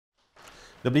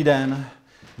Dobrý den,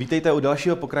 vítejte u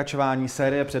dalšího pokračování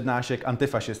série přednášek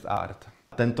Antifascist Art.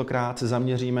 Tentokrát se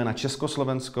zaměříme na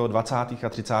Československo 20. a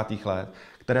 30. let,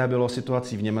 které bylo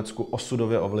situací v Německu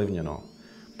osudově ovlivněno.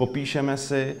 Popíšeme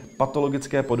si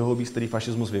patologické podhoubí, z kterých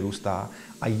fašismus vyrůstá,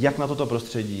 a jak na toto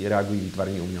prostředí reagují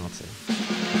výtvarní umělci.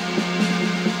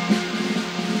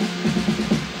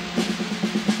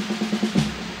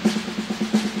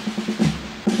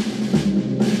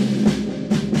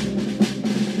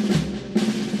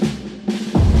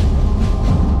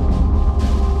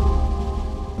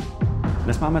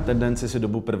 Dnes máme tendenci si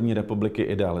dobu První republiky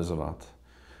idealizovat.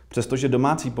 Přestože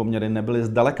domácí poměry nebyly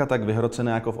zdaleka tak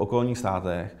vyhrocené jako v okolních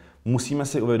státech, musíme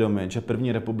si uvědomit, že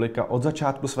První republika od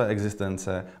začátku své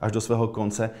existence až do svého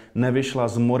konce nevyšla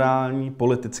z morální,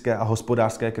 politické a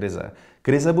hospodářské krize.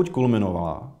 Krize buď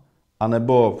kulminovala,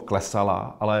 anebo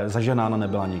klesala, ale zaženána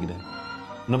nebyla nikdy.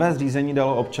 Nové zřízení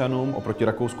dalo občanům oproti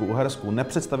Rakousku-Uhersku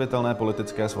nepředstavitelné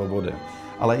politické svobody.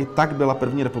 Ale i tak byla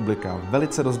První republika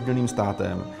velice rozdílným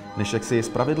státem, než jak si ji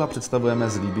zpravidla představujeme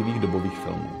z líbivých dobových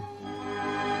filmů.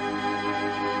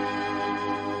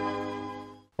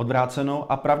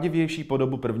 Odvrácenou a pravdivější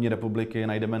podobu První republiky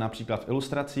najdeme například v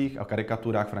ilustracích a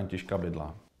karikaturách Františka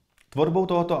Bydla. Tvorbou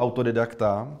tohoto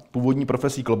autodidakta, původní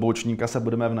profesí kloboučníka, se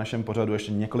budeme v našem pořadu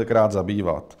ještě několikrát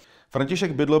zabývat.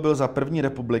 František Bydlo byl za První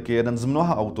republiky jeden z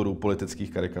mnoha autorů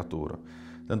politických karikatur.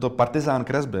 Tento partizán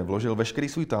kresby vložil veškerý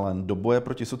svůj talent do boje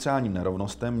proti sociálním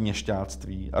nerovnostem,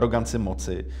 měšťáctví, aroganci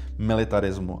moci,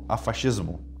 militarismu a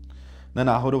fašismu.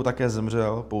 Nenáhodou také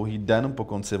zemřel pouhý den po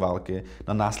konci války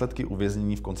na následky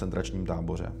uvěznění v koncentračním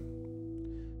táboře.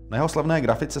 Na jeho slavné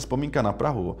grafice Vzpomínka na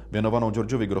Prahu, věnovanou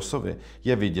Georgeovi Grossovi,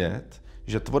 je vidět,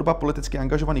 že tvorba politicky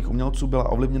angažovaných umělců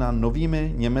byla ovlivněna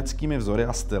novými německými vzory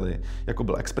a styly, jako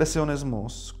byl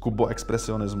expresionismus,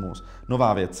 kuboexpresionismus,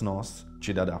 nová věcnost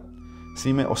či dada.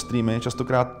 Svými ostrými,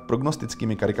 častokrát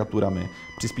prognostickými karikaturami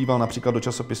přispíval například do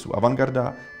časopisů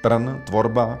Avantgarda, Trn,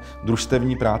 Tvorba,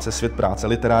 družstevní práce, Svět práce,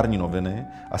 literární noviny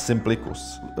a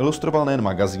Simplicus. Ilustroval nejen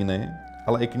magazíny,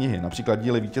 ale i knihy, například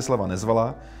díly Vítězslava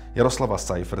Nezvala, Jaroslava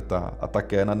Seiferta a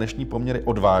také na dnešní poměry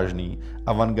odvážný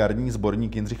avantgardní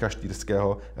sborník Jindřicha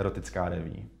Štýrského Erotická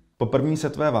reví. Po první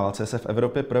světové válce se v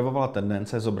Evropě projevovala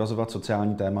tendence zobrazovat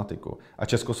sociální tématiku a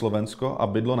Československo a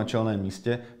Bydlo na čelném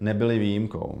místě nebyly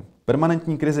výjimkou.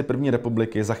 Permanentní krizi První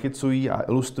republiky zachycují a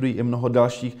ilustrují i mnoho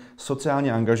dalších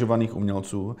sociálně angažovaných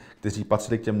umělců, kteří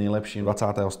patřili k těm nejlepším 20.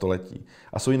 století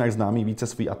a jsou jinak známí více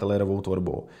svou ateliérovou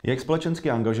tvorbou. Jak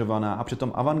společensky angažovaná a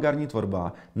přitom avantgardní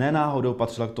tvorba nenáhodou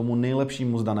patřila k tomu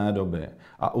nejlepšímu z dané doby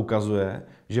a ukazuje,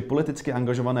 že politicky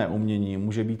angažované umění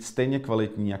může být stejně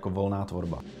kvalitní jako volná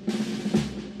tvorba.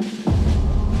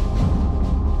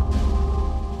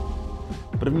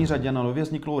 V první řadě na nově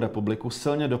vzniklou republiku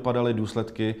silně dopadaly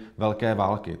důsledky Velké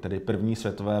války, tedy První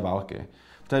světové války.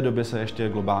 V té době se ještě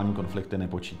globální konflikty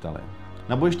nepočítaly.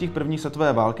 Na bojištích První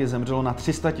světové války zemřelo na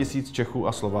 300 000 Čechů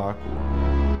a Slováků.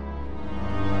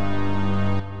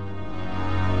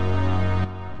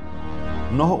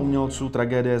 Mnoho umělců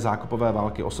tragédie zákopové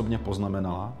války osobně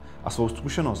poznamenala a svou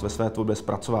zkušenost ve své tvorbě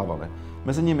zpracovávali.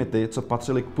 Mezi nimi ty, co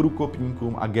patřili k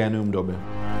průkopníkům a génium doby.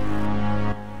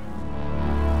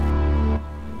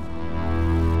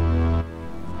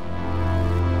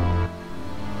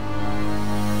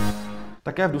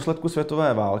 Také v důsledku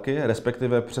světové války,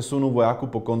 respektive přesunu vojáků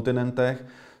po kontinentech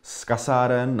z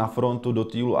kasáren na frontu do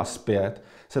týlu a zpět,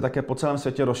 se také po celém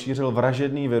světě rozšířil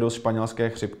vražedný virus španělské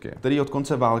chřipky, který od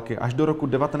konce války až do roku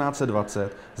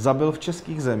 1920 zabil v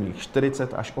českých zemích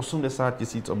 40 až 80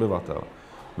 tisíc obyvatel.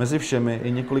 Mezi všemi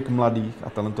i několik mladých a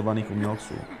talentovaných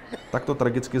umělců. Takto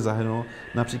tragicky zahynul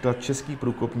například český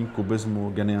průkopník kubismu,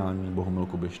 geniální Bohumil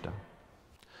Kubišta.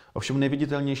 Ovšem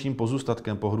nejviditelnějším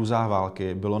pozůstatkem po hrůzách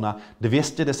války bylo na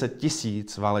 210 000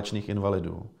 válečných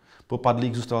invalidů. Po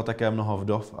padlých zůstalo také mnoho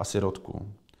vdov a sirotků.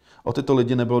 O tyto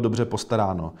lidi nebylo dobře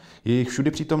postaráno. Jejich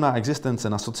všudy přítomná existence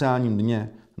na sociálním dně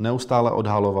neustále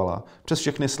odhalovala přes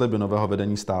všechny sliby nového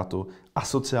vedení státu a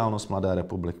sociálnost mladé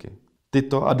republiky.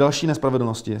 Tyto a další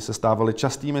nespravedlnosti se stávaly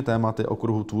častými tématy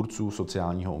okruhu tvůrců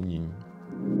sociálního umění.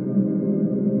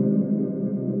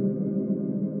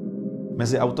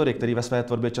 Mezi autory, kteří ve své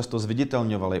tvorbě často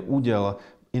zviditelňovali úděl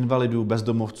invalidů,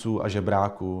 bezdomovců a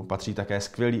žebráků, patří také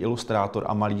skvělý ilustrátor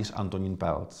a malíř Antonín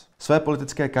Pelc. Své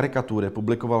politické karikatury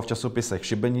publikoval v časopisech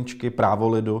Šibeničky, Právo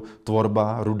lidu,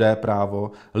 Tvorba, Rudé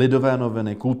právo, Lidové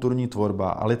noviny, Kulturní tvorba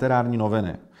a Literární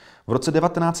noviny. V roce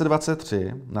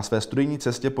 1923 na své studijní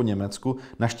cestě po Německu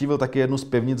navštívil také jednu z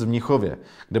pivnic v Mnichově,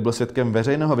 kde byl svědkem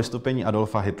veřejného vystoupení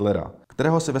Adolfa Hitlera,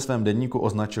 kterého si ve svém deníku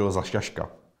označil za šaška.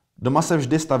 Doma se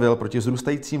vždy stavěl proti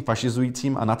vzrůstajícím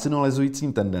fašizujícím a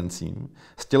nacionalizujícím tendencím,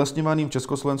 stělesňovaným v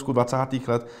Československu 20.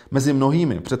 let mezi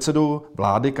mnohými předsedou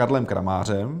vlády Karlem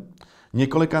Kramářem,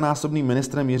 několikanásobným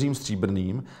ministrem Jiřím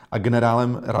Stříbrným a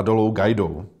generálem Radolou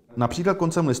Gajdou. Například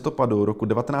koncem listopadu roku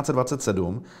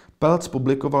 1927 Pelc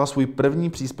publikoval svůj první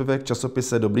příspěvek v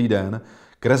časopise Dobrý den,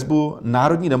 kresbu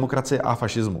Národní demokracie a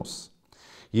fašismus.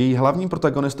 Její hlavním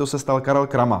protagonistou se stal Karel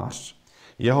Kramář.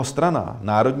 Jeho strana,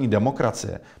 Národní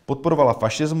demokracie, podporovala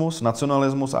fašismus,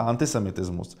 nacionalismus a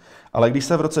antisemitismus, ale když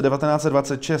se v roce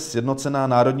 1926 sjednocená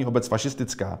národní obec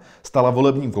fašistická stala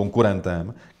volebním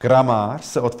konkurentem, Kramář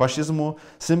se od fašismu,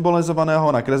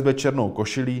 symbolizovaného na kresbě černou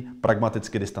košilí,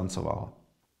 pragmaticky distancoval.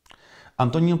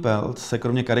 Antonín Pelc se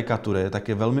kromě karikatury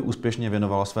také velmi úspěšně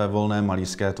věnoval své volné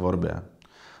malířské tvorbě.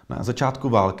 Na začátku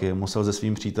války musel se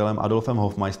svým přítelem Adolfem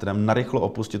Hofmeisterem narychlo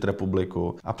opustit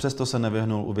republiku a přesto se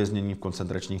nevyhnul uvěznění v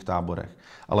koncentračních táborech,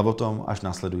 ale o tom až v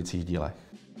následujících dílech.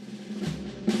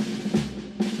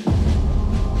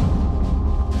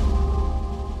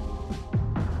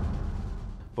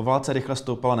 Po válce rychle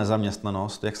stoupala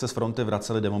nezaměstnanost, jak se z fronty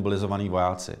vraceli demobilizovaní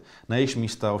vojáci. Na jejich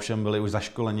místa ovšem byli už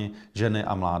zaškoleni ženy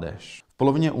a mládež. V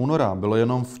polovině února bylo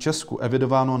jenom v Česku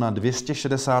evidováno na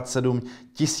 267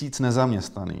 000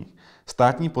 nezaměstnaných.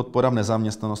 Státní podpora v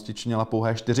nezaměstnanosti činila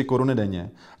pouhé 4 koruny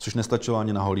denně, což nestačilo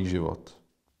ani na holý život.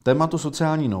 Tématu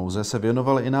sociální nouze se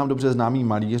věnovali i nám dobře známí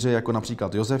malíři, jako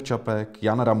například Josef Čapek,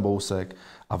 Jan Rambousek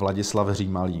a Vladislav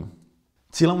Římalý.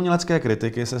 Cílem umělecké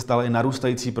kritiky se stal i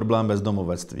narůstající problém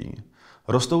bezdomovectví.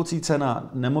 Rostoucí cena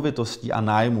nemovitostí a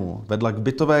nájmů vedla k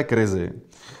bytové krizi.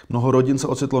 Mnoho rodin se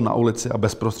ocitlo na ulici a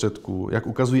bez prostředků, jak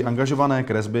ukazují angažované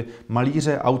kresby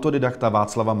malíře autodidakta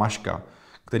Václava Maška,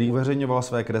 který uveřejňoval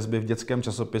své kresby v dětském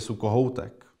časopisu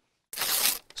Kohoutek.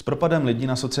 S propadem lidí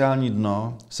na sociální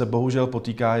dno se bohužel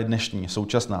potýká i dnešní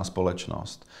současná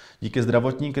společnost. Díky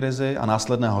zdravotní krizi a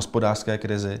následné hospodářské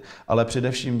krizi, ale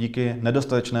především díky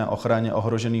nedostatečné ochraně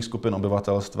ohrožených skupin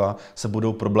obyvatelstva se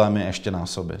budou problémy ještě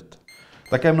násobit.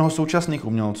 Také mnoho současných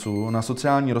umělců na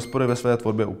sociální rozpory ve své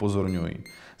tvorbě upozorňují.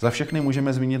 Za všechny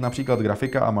můžeme zmínit například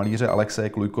grafika a malíře Alexeje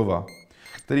Klujkova,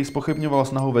 který zpochybňoval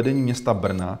snahu vedení města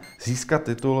Brna získat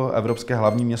titul Evropské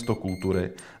hlavní město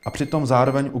kultury a přitom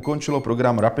zároveň ukončilo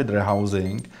program Rapid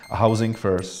Rehousing a Housing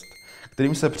First,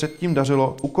 kterým se předtím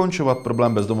dařilo ukončovat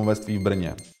problém bezdomovectví v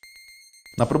Brně.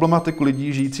 Na problematiku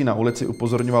lidí žijící na ulici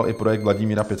upozorňoval i projekt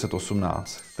Vladimíra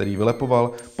 518, který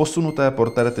vylepoval posunuté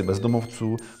portréty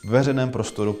bezdomovců v veřejném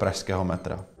prostoru pražského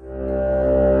metra.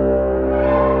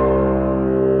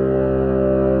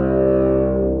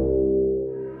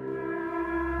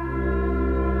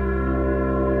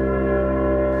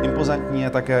 Impozantní je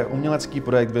také umělecký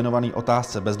projekt věnovaný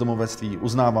otázce bezdomovectví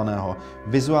uznávaného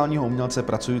vizuálního umělce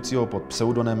pracujícího pod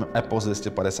pseudonymem Epos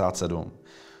 257.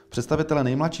 Představitele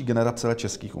nejmladší generace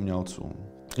českých umělců.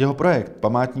 Jeho projekt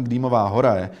Památník Dýmová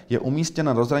hora je umístěn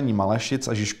na rozhraní Malešic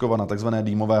a Žižkova na tzv.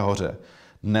 Dýmové hoře,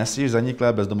 dnes již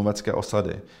zaniklé bezdomovecké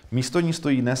osady. Místo ní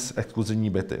stojí dnes exkluzivní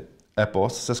byty.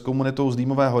 Epos se s komunitou z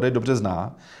Dýmové hory dobře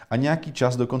zná a nějaký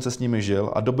čas dokonce s nimi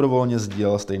žil a dobrovolně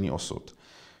sdílel stejný osud.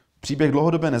 Příběh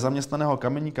dlouhodobě nezaměstnaného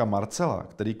kameníka Marcela,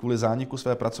 který kvůli zániku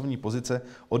své pracovní pozice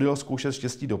odjel zkoušet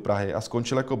štěstí do Prahy a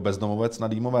skončil jako bezdomovec na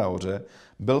Dýmové hoře,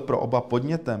 byl pro oba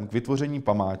podnětem k vytvoření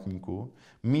památníku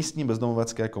místní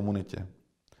bezdomovecké komunitě.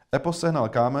 Epos sehnal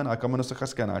kámen a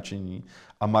kamenosochařské náčiní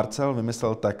a Marcel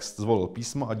vymyslel text, zvolil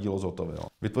písmo a dílo zhotovil.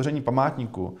 Vytvoření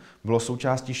památníku bylo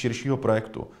součástí širšího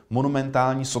projektu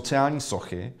monumentální sociální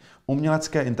sochy,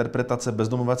 umělecké interpretace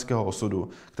bezdomoveckého osudu,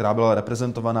 která byla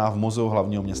reprezentovaná v Muzeu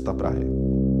hlavního města Prahy.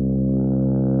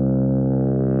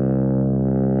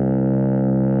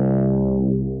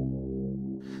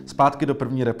 Zpátky do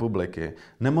První republiky.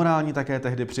 Nemorální také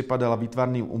tehdy připadala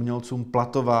výtvarným umělcům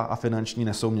platová a finanční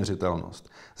nesouměřitelnost.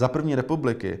 Za První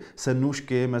republiky se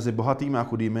nůžky mezi bohatými a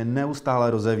chudými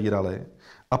neustále rozevíraly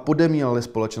a podemílaly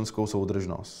společenskou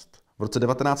soudržnost. V roce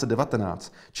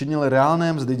 1919 činily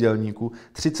reálné mzdy dělníků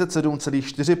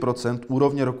 37,4%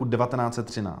 úrovně roku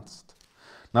 1913.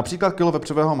 Například kilo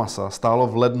vepřového masa stálo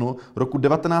v lednu roku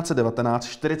 1919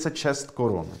 46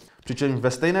 korun. Přičemž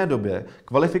ve stejné době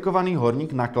kvalifikovaný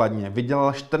horník na Kladně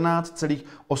vydělal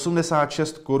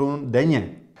 14,86 korun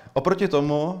denně. Oproti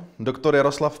tomu doktor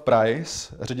Jaroslav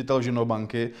Price, ředitel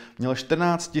živnobanky, měl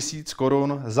 14 000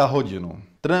 korun za hodinu.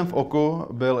 Trnem v oku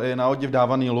byl i na odiv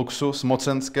dávaný luxus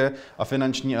mocenské a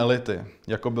finanční elity,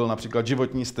 jako byl například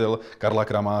životní styl Karla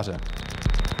Kramáře.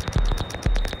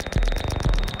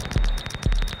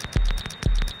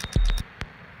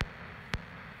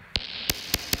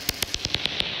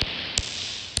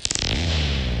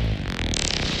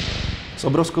 S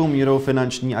obrovskou mírou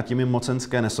finanční a tím i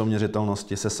mocenské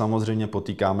nesouměřitelnosti se samozřejmě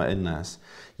potýkáme i dnes.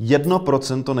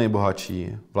 1%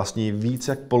 nejbohatší vlastní víc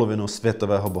jak polovinu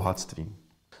světového bohatství.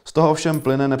 Z toho ovšem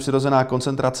plyne nepřirozená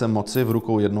koncentrace moci v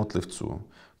rukou jednotlivců.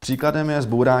 Příkladem je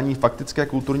zbourání faktické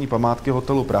kulturní památky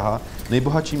hotelu Praha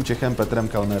nejbohatším Čechem Petrem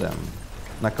Kellnerem.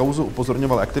 Na kauzu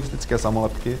upozorňoval aktivistické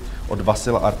samolepky od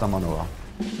Vasila Artamanova.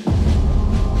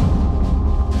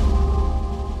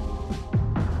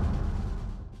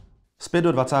 Zpět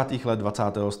do 20. let 20.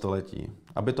 století.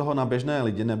 Aby toho na běžné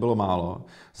lidi nebylo málo,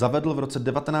 zavedl v roce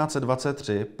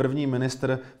 1923 první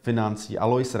ministr financí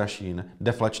Alois Rašín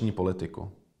deflační politiku.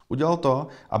 Udělal to,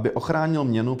 aby ochránil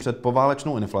měnu před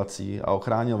poválečnou inflací a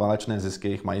ochránil válečné zisky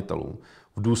jejich majitelů.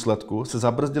 V důsledku se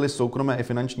zabrzdily soukromé i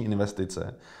finanční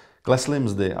investice, klesly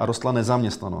mzdy a rostla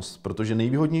nezaměstnanost, protože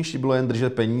nejvýhodnější bylo jen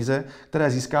držet peníze,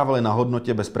 které získávaly na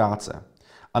hodnotě bez práce.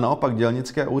 A naopak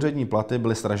dělnické úřední platy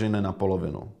byly sraženy na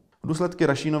polovinu. Důsledky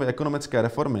Rašínovy ekonomické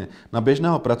reformy na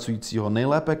běžného pracujícího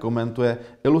nejlépe komentuje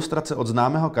ilustrace od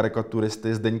známého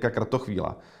karikaturisty Zdeňka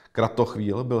Kratochvíla.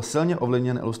 Kratochvíl byl silně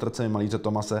ovlivněn ilustracemi malíře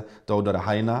Thomase Theodora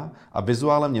Heina a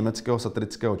vizuálem německého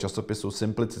satirického časopisu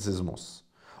Simplicicismus,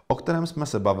 o kterém jsme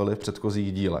se bavili v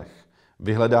předchozích dílech.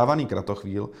 Vyhledávaný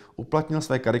Kratochvíl uplatnil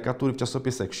své karikatury v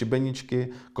časopisech Šibeničky,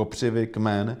 Kopřivy,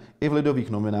 Kmen i v Lidových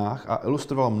novinách a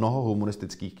ilustroval mnoho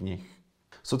humoristických knih.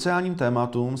 Sociálním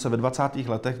tématům se ve 20.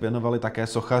 letech věnovali také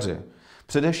sochaři,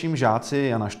 především žáci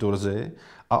Jana Šturzy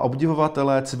a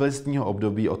obdivovatelé civilistního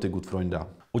období Oty Gutfreunda.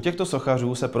 U těchto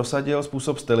sochařů se prosadil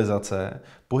způsob stylizace,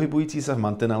 pohybující se v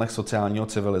mantinelech sociálního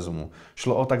civilismu.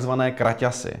 Šlo o takzvané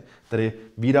kraťasy, tedy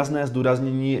výrazné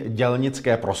zdůraznění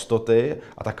dělnické prostoty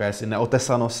a také si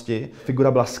neotesanosti.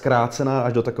 Figura byla zkrácena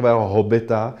až do takového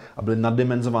hobita a byly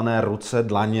naddimenzované ruce,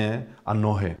 dlaně a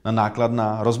nohy. Na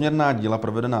nákladná, rozměrná díla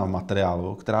provedená v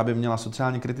materiálu, která by měla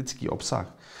sociálně kritický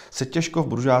obsah, se těžko v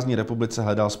buržoázní republice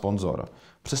hledal sponzor.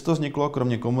 Přesto vzniklo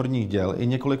kromě komorních děl i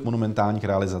několik monumentálních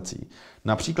realizací.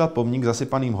 Například pomník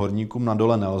zasypaným horníkům na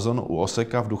dole Nelson u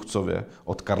Oseka v Duchcově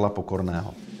od Karla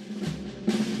Pokorného.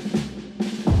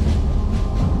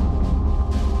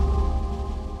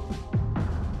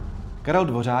 Karel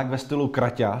Dvořák ve stylu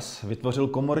kraťas vytvořil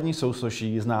komorní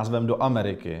sousoší s názvem Do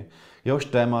Ameriky. Jehož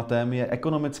tématem je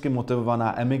ekonomicky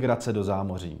motivovaná emigrace do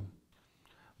zámoří.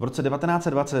 V roce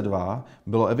 1922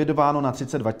 bylo evidováno na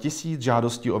 32 000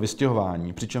 žádostí o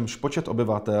vystěhování, přičemž počet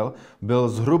obyvatel byl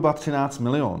zhruba 13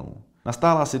 milionů.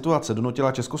 Nastálá situace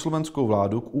donutila československou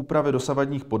vládu k úpravě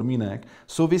dosavadních podmínek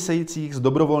souvisejících s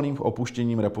dobrovolným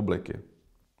opuštěním republiky.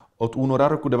 Od února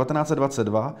roku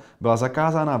 1922 byla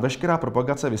zakázána veškerá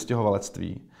propagace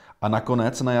vystěhovalectví a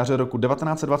nakonec na jaře roku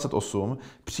 1928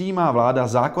 přijímá vláda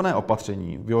zákonné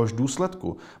opatření, v jehož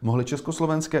důsledku mohly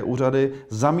československé úřady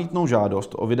zamítnout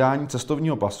žádost o vydání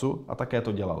cestovního pasu a také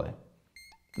to dělali.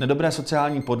 Nedobré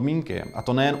sociální podmínky, a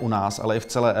to nejen u nás, ale i v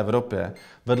celé Evropě,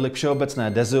 vedly k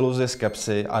všeobecné deziluzi,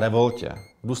 skepsi a revoltě.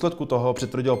 V důsledku toho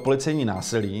přitvrdilo policejní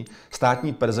násilí,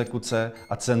 státní perzekuce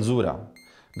a cenzura.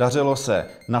 Dařilo se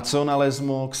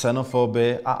nacionalismu,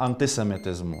 xenofobii a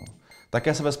antisemitismu.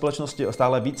 Také se ve společnosti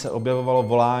stále více objevovalo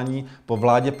volání po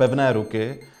vládě pevné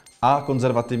ruky a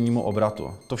konzervativnímu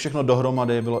obratu. To všechno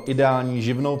dohromady bylo ideální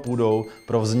živnou půdou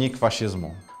pro vznik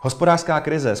fašismu. Hospodářská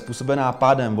krize způsobená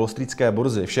pádem wallstreetské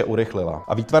burzy vše urychlila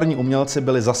a výtvarní umělci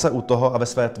byli zase u toho a ve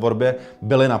své tvorbě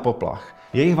byli na poplach.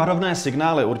 Jejich varovné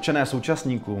signály určené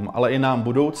současníkům, ale i nám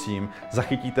budoucím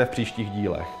zachytíte v příštích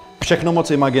dílech. Všechno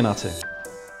moc imaginaci.